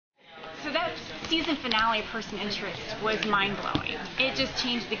So that season finale, Person Interest, was mind-blowing. It just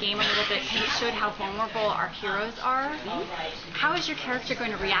changed the game a little bit because it showed how vulnerable our heroes are. How is your character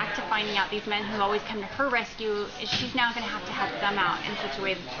going to react to finding out these men who always come to her rescue, she's now going to have to help them out in such a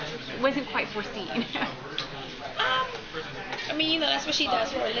way that wasn't quite foreseen? I mean, that's what she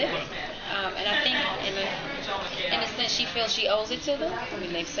does for a living. And I think in a sense she feels she owes it to them. I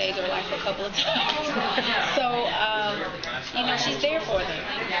mean, they've saved her life a couple of times. So, she's there for them.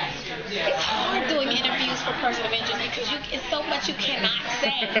 It's hard doing interviews for Person of Interest because it's so much you cannot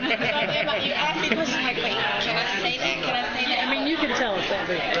say. You ask me questions like, wait, can I say that? Can I say that? I mean, you can tell us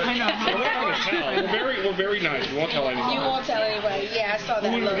everything. I know. We're very nice. We won't tell anyone. You won't tell anybody. Yeah, I saw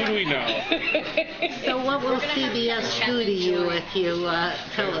that. Who do we know? So what will CBS do to you if you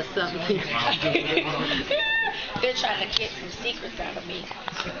tell us something? They're trying to get some secrets out of me.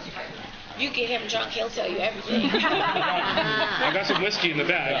 You get him drunk, he'll tell you everything. I got some whiskey in the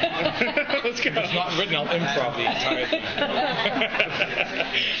bag. Let's go. It's not written. I'll improv the entire thing.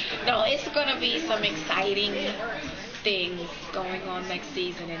 No, it's going to be some exciting things going on next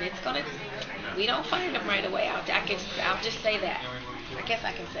season, and it's going to. We don't find them right away. I'll just say that. I guess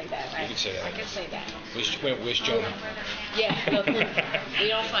I can say that, right? You can say that. I can say that. Where's Jonah? Yeah, look, we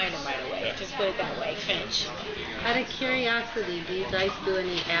don't find him right away. Yeah. Just put it that way, Finch. Out of curiosity, do you guys do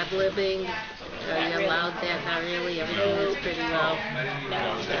any ad-libbing? Are you allowed that? Not really. Everything is pretty well.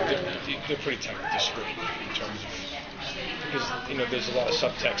 They're pretty tight with the script in terms of, because there's a lot of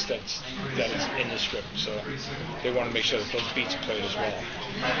subtext that is in the script, so they want to make sure that those beats are played as well.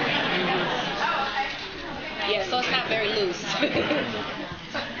 Yeah, so it's not very loose.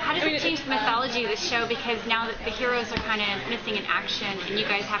 How does it change the mythology of the show? Because now that the heroes are kind of missing in action, and your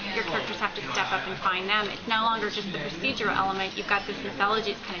characters have to step up and find them, it's no longer just the procedural element. You've got this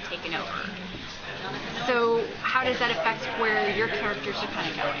mythology that's kind of taken over. So how does that affect where your characters are kind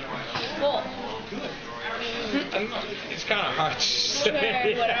of going? Well, it's kind of hard to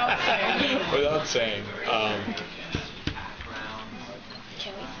say without saying.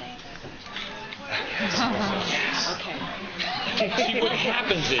 Can we say that? Okay. See, what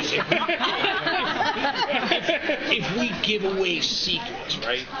happens is if we give away secrets,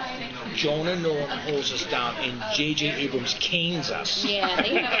 right? Jonah Norton holds us down, and J.J. Abrams canes us. Yeah,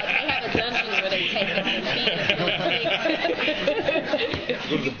 they have a dungeon where they take us and feed us.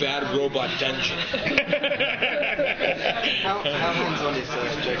 Go to the bad robot dungeon. How hands-on is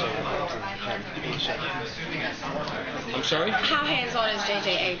J.J. Abrams? I'm sorry? How hands-on is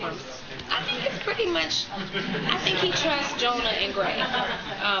J.J. Abrams? I think it's pretty much, I think he trusts Jonah and Greg.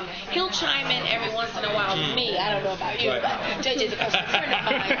 He'll chime in every once in a while with me. I don't know about you, but JJ's a close friend of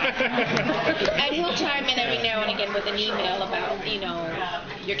mine. And he'll chime in every now and again with an email about,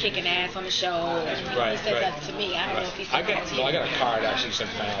 you're kicking ass on the show. He says that to me. I don't know if he said that to you. I got a card actually sent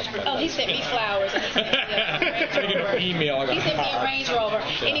to my house. Oh, he sent me flowers. And he sent me a email. He sent me a Range Rover.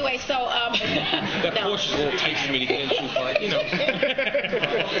 Yeah. Anyway, so that Porsche is a little tight for me to get into, but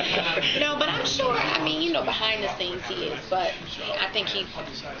No, but I'm sure. I mean, behind the scenes he is, but I think he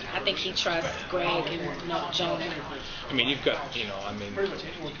trusts Greg and Jonah. I mean, you've got,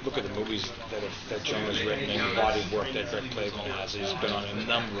 look at the movies that Jonah's written and the body of work that Greg Plagueman has. He's been on a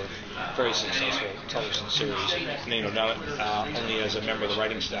number of very successful television series, not only as a member of the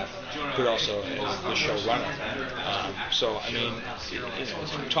writing staff, but also as the showrunner. So, I mean,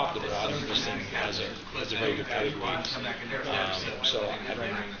 from top to bottom, this thing has a very good pedigree. So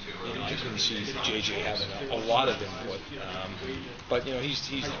I couldn't see JJ having a lot of input, but he's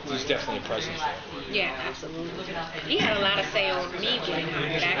definitely a presence there. Yeah, absolutely. He had a lot of say on me getting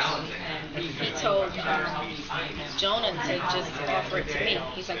hired. Actually, he told Jonah to just offer it to me.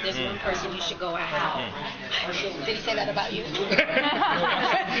 He's like, "There's one person you should go after." Did he say that about you?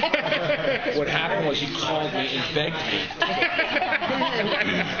 What happened was he called me and begged me. And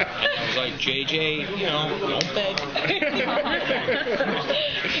I was like, JJ, don't beg.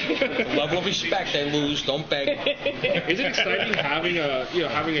 The level of respect I lose, don't beg. Is it exciting having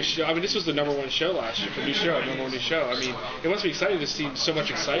a show? I mean, this was the #1 show last year, the number one new show. I mean, it must be exciting to see so much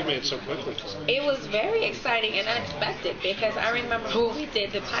excitement so quickly. It was very exciting and unexpected because I remember when we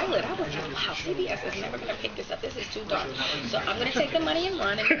did the pilot, I was like, wow, CBS is never going to pick this up. This is too dark. So I'm going to take the money and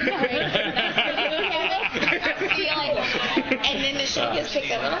run. And then the show gets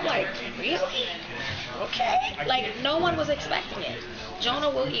picked up, and I'm like, really? Okay. Like, no one was expecting it. Jonah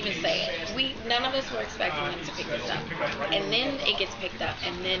will even say it. None of us were expecting him to pick this up. And then it gets picked up,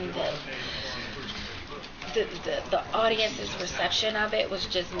 and then the audience's reception of it was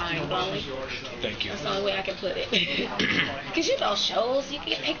just mind blowing. Thank you. That's the only way I can put it. Because shows you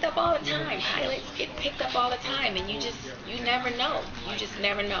get picked up all the time. Pilots get picked up all the time, and you never know. You just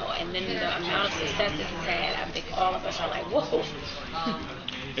never know. And then the amount of success this has had, I think all of us are like, whoa.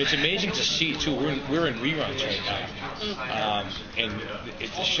 It's amazing to see too. We're in reruns right now, and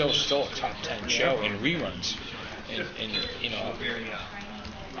the show's still a top 10 show in reruns. And you know,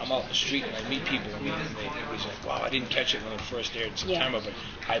 I'm out in the street and I meet people and everybody's like, wow, I didn't catch it when it first aired in September, but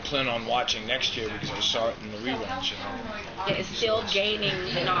I plan on watching next year because I saw it in the reruns. You know? Yeah, it's still gaining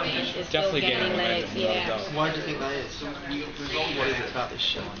an audience. It's Definitely still gaining legs. momentum, Yeah. no doubt. Why do you think that is? What is it about this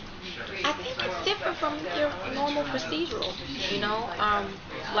show? I think it's different from your normal procedural, you know.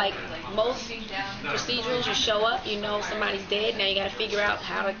 Like most procedurals, you show up, you know somebody's dead, now you got to figure out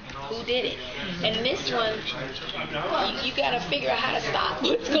who did it. And this one, you got to figure out how to stop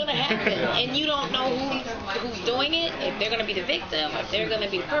what's going to happen, and you don't know who's doing it, if they're going to be the victim, if they're going to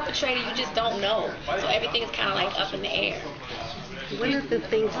be the perpetrator, you just don't know. So everything is kind of like up in the air. One of the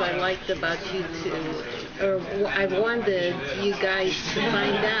things I liked about you two, or I wanted you guys to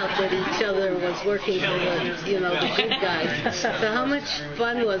find out that each other was working for the good guys. So how much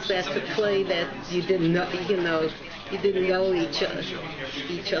fun was that to play that you didn't know, you didn't know each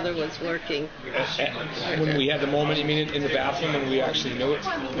other was working? When we had the moment, you mean in the bathroom when we actually knew it?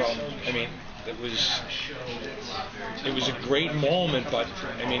 Well, I mean, it was a great moment, but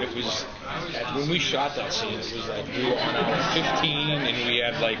I mean, it was when we shot that scene, it was like we were on hour 15 and we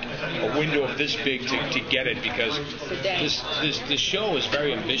had like a window of this big to get it because this show is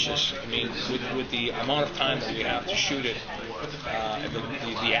very ambitious. I mean, with the amount of time that we have to shoot it,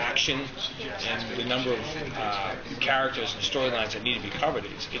 the action and the number of characters and storylines that need to be covered,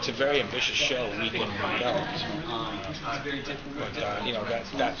 it's a very ambitious show week in and week out. But that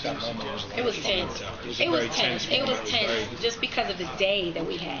moment was. It was tense. It was tense. It was tense just because of the day that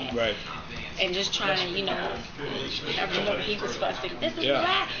we had. Right. And just trying to, I remember he was fussing. This is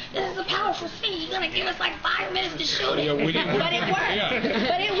a powerful scene. You're gonna give us like 5 minutes to shoot it. But it worked. Yeah.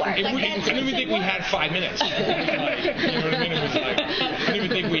 But it worked. I didn't even think we had 5 minutes. You know what I mean? It was like I didn't even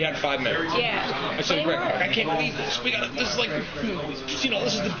think we had 5 minutes. Yeah. I said, Greg, I can't believe this. This is like, this is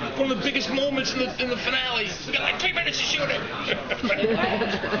one of the biggest moments in the finale. We got like 3 minutes to shoot it.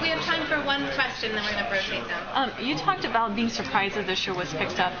 We have time for one question, then we're going to rotate them. You talked about being surprised that the show was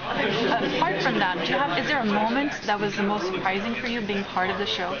picked up. Apart from that, is there a moment that was the most surprising for you being part of the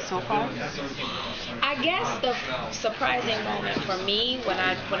show so far? I guess the surprising moment for me when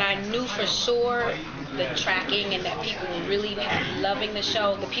I knew for sure the tracking and that people were really loving the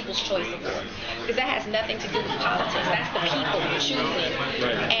show, the People's Choice Award, because that has nothing to do with politics. That's the people choosing.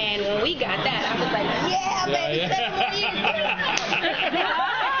 Right. And when we got that, I was like, yeah, baby, 7 more years.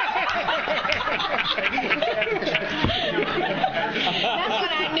 That's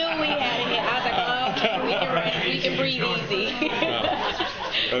when I knew we had it. I was like, oh, okay, we can rest, we can breathe easy.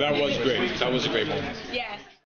 No, that was great. That was a great moment. Yes.